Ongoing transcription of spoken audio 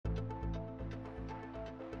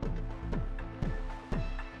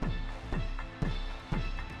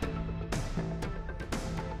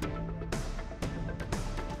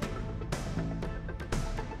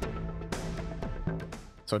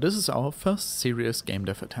So this is our first serious game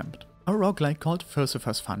dev attempt. A roguelike called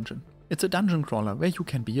Philosopher's Fungeon. It's a dungeon crawler where you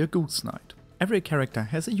can be a goose knight. Every character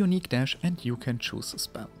has a unique dash and you can choose a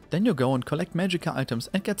spell. Then you go and collect magical items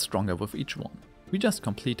and get stronger with each one. We just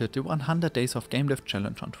completed the 100 Days of Game Dev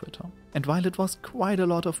challenge on Twitter. And while it was quite a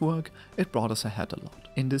lot of work, it brought us ahead a lot.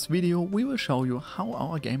 In this video we will show you how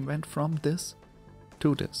our game went from this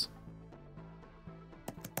to this.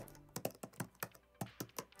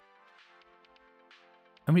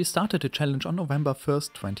 When we started the challenge on November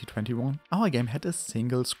 1st, 2021, our game had a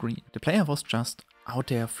single screen. The player was just out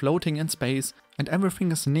there floating in space and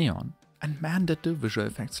everything is neon. And man, did the visual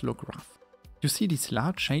effects look rough. You see these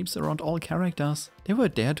large shapes around all characters? They were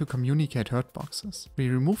there to communicate hurt boxes. We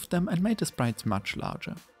removed them and made the sprites much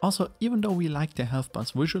larger. Also, even though we liked their health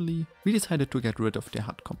bars visually, we decided to get rid of their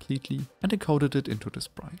HUD completely and encoded it into the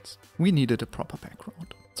sprites. We needed a proper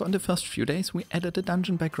background. So in the first few days we added a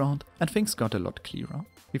dungeon background and things got a lot clearer.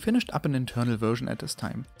 We finished up an internal version at this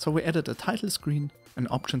time, so we added a title screen, an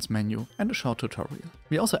options menu and a short tutorial.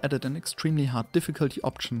 We also added an extremely hard difficulty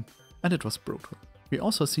option and it was brutal. We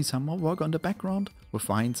also see some more work on the background with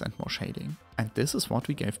vines and more shading. And this is what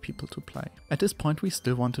we gave people to play. At this point we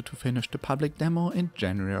still wanted to finish the public demo in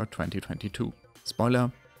January 2022.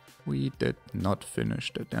 Spoiler, we did not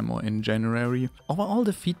finish the demo in January. Overall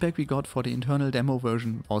the feedback we got for the internal demo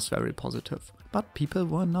version was very positive, but people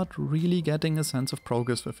were not really getting a sense of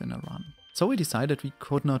progress within a run. So we decided we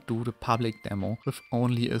could not do the public demo with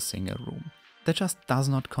only a single room. That just does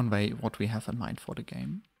not convey what we have in mind for the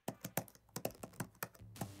game.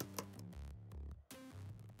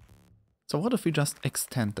 So what if we just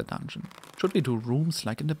extend the dungeon? Should we do rooms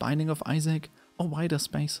like in The Binding of Isaac or wider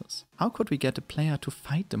spaces? How could we get the player to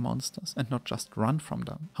fight the monsters and not just run from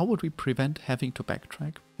them? How would we prevent having to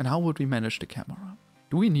backtrack? And how would we manage the camera?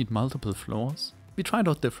 Do we need multiple floors? We tried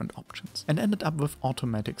out different options and ended up with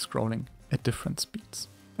automatic scrolling at different speeds.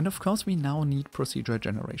 And of course we now need procedural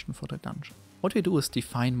generation for the dungeon. What we do is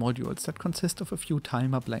define modules that consist of a few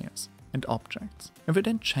timer layers and objects, and we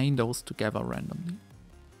then chain those together randomly.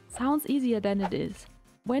 Sounds easier than it is.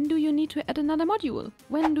 When do you need to add another module?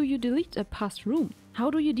 When do you delete a past room?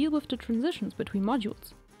 How do you deal with the transitions between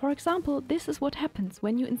modules? For example, this is what happens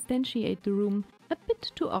when you instantiate the room a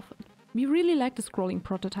bit too often. We really liked the scrolling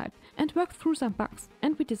prototype and worked through some bugs,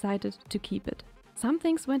 and we decided to keep it. Some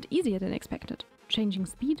things went easier than expected. Changing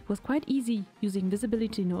speed was quite easy using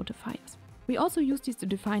visibility notifiers. We also used these to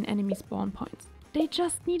define enemy spawn points. They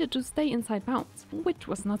just needed to stay inside bounds, which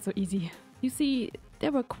was not so easy. You see,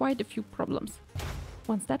 there were quite a few problems.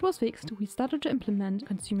 Once that was fixed, we started to implement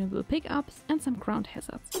consumable pickups and some ground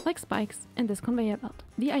hazards, like spikes and this conveyor belt.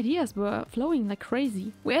 The ideas were flowing like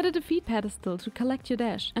crazy. We added a feed pedestal to collect your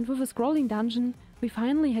dash, and with a scrolling dungeon, we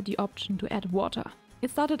finally had the option to add water. It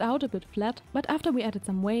started out a bit flat, but after we added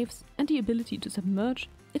some waves and the ability to submerge,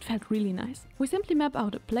 it felt really nice. We simply map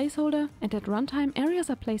out a placeholder, and at runtime areas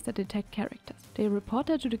are placed that detect characters. They report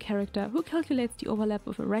that to the character, who calculates the overlap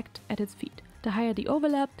with a rect at its feet. The higher the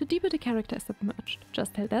overlap, the deeper the character is submerged.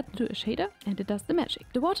 Just tell that to a shader and it does the magic.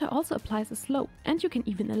 The water also applies a slope, and you can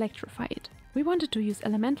even electrify it. We wanted to use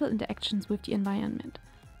elemental interactions with the environment.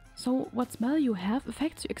 So what spell you have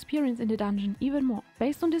affects your experience in the dungeon even more.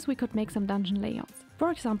 Based on this we could make some dungeon layouts.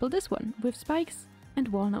 For example this one, with spikes and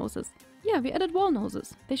wall noses. Yeah, we added wall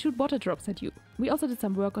noses. They shoot water drops at you. We also did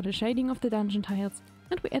some work on the shading of the dungeon tiles,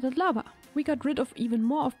 and we added lava. We got rid of even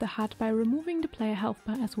more of the HUD by removing the player health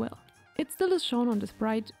bar as well. It still is shown on the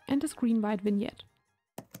sprite and the screen-wide vignette.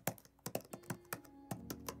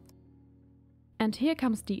 And here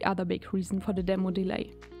comes the other big reason for the demo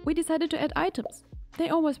delay. We decided to add items. They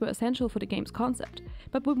always were essential for the game's concept,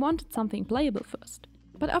 but we wanted something playable first.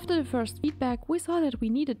 But after the first feedback, we saw that we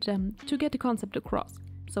needed them to get the concept across,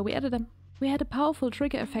 so we added them. We had a powerful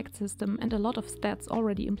trigger effect system and a lot of stats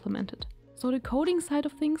already implemented. So the coding side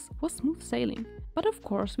of things was smooth sailing. But of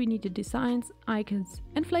course we needed designs, icons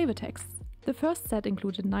and flavor texts. The first set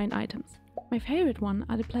included 9 items. My favorite one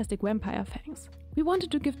are the plastic vampire fangs. We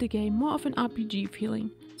wanted to give the game more of an RPG feeling,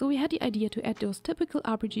 so we had the idea to add those typical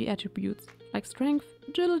RPG attributes like strength,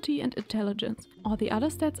 agility and intelligence. All the other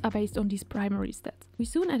stats are based on these primary stats. We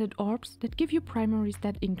soon added orbs that give you primary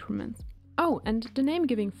stat increments. Oh, and the name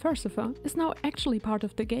giving Philosopher is now actually part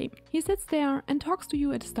of the game. He sits there and talks to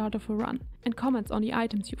you at the start of a run and comments on the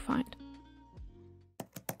items you find.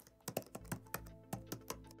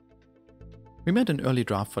 We made an early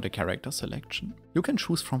draft for the character selection. You can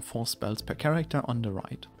choose from 4 spells per character on the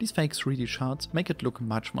right. These fake 3D shards make it look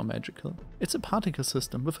much more magical. It's a particle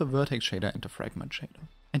system with a vertex shader and a fragment shader.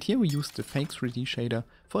 And here we used the fake 3D shader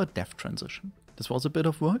for a depth transition. This was a bit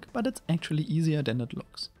of work, but it's actually easier than it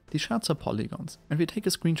looks. These shards are polygons, and we take a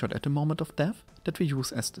screenshot at the moment of death that we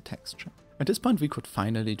use as the texture. At this point we could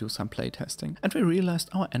finally do some playtesting, and we realized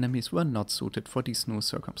our enemies were not suited for these new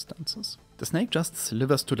circumstances. The snake just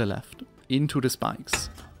slithers to the left, into the spikes,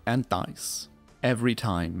 and dies. Every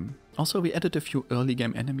time. Also, we added a few early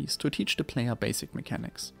game enemies to teach the player basic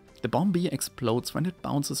mechanics. The bomb bee explodes when it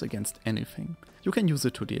bounces against anything. You can use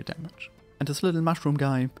it to deal damage. And this little mushroom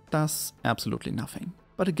guy does absolutely nothing,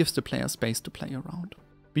 but it gives the player space to play around.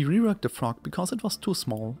 We reworked the frog because it was too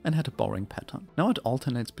small and had a boring pattern. Now it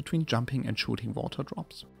alternates between jumping and shooting water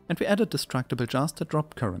drops. And we added destructible jars that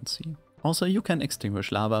drop currency. Also, you can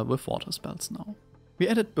extinguish lava with water spells now. We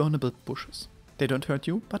added burnable bushes. They don't hurt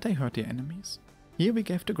you, but they hurt the enemies. Here we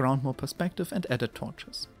gave the ground more perspective and added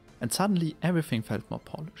torches. And suddenly everything felt more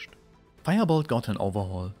polished. Firebolt got an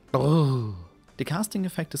overhaul. Oh. The casting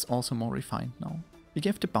effect is also more refined now. We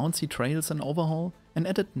gave the bouncy trails an overhaul and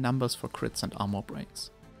added numbers for crits and armor breaks.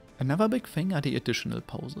 Another big thing are the additional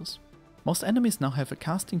poses. Most enemies now have a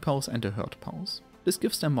casting pose and a hurt pose. This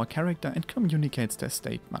gives them more character and communicates their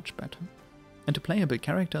state much better. And the playable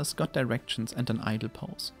characters got directions and an idle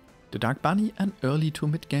pose. The Dark Bunny, an early to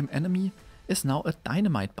mid-game enemy, is now a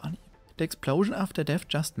dynamite bunny. The explosion after death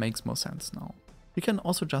just makes more sense now. You can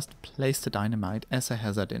also just place the dynamite as a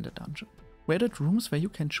hazard in the dungeon. We added rooms where you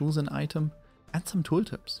can choose an item and some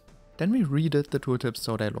tooltips. Then we redid the tooltips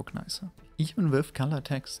so they look nicer, even with color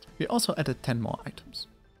text. We also added 10 more items.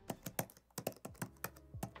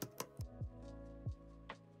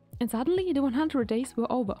 And suddenly the 100 days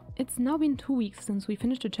were over. It's now been 2 weeks since we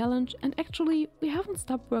finished the challenge, and actually we haven't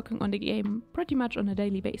stopped working on the game pretty much on a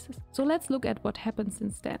daily basis. So let's look at what happened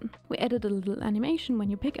since then. We added a little animation when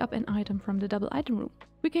you pick up an item from the double item room.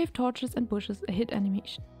 We gave torches and bushes a hit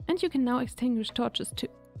animation. And you can now extinguish torches too.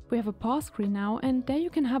 We have a pause screen now, and there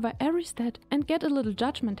you can hover every stat and get a little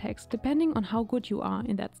judgment text depending on how good you are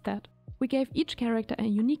in that stat. We gave each character a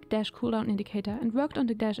unique dash cooldown indicator and worked on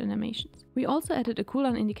the dash animations. We also added a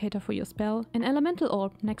cooldown indicator for your spell, an elemental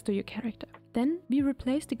orb next to your character. Then we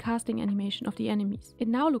replaced the casting animation of the enemies. It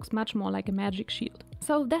now looks much more like a magic shield.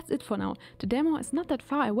 So that's it for now. The demo is not that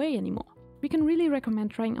far away anymore. We can really recommend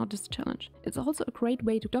trying out this challenge. It's also a great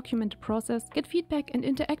way to document the process, get feedback and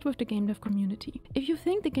interact with the game dev community. If you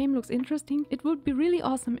think the game looks interesting, it would be really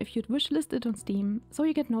awesome if you'd wishlist it on Steam so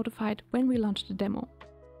you get notified when we launch the demo.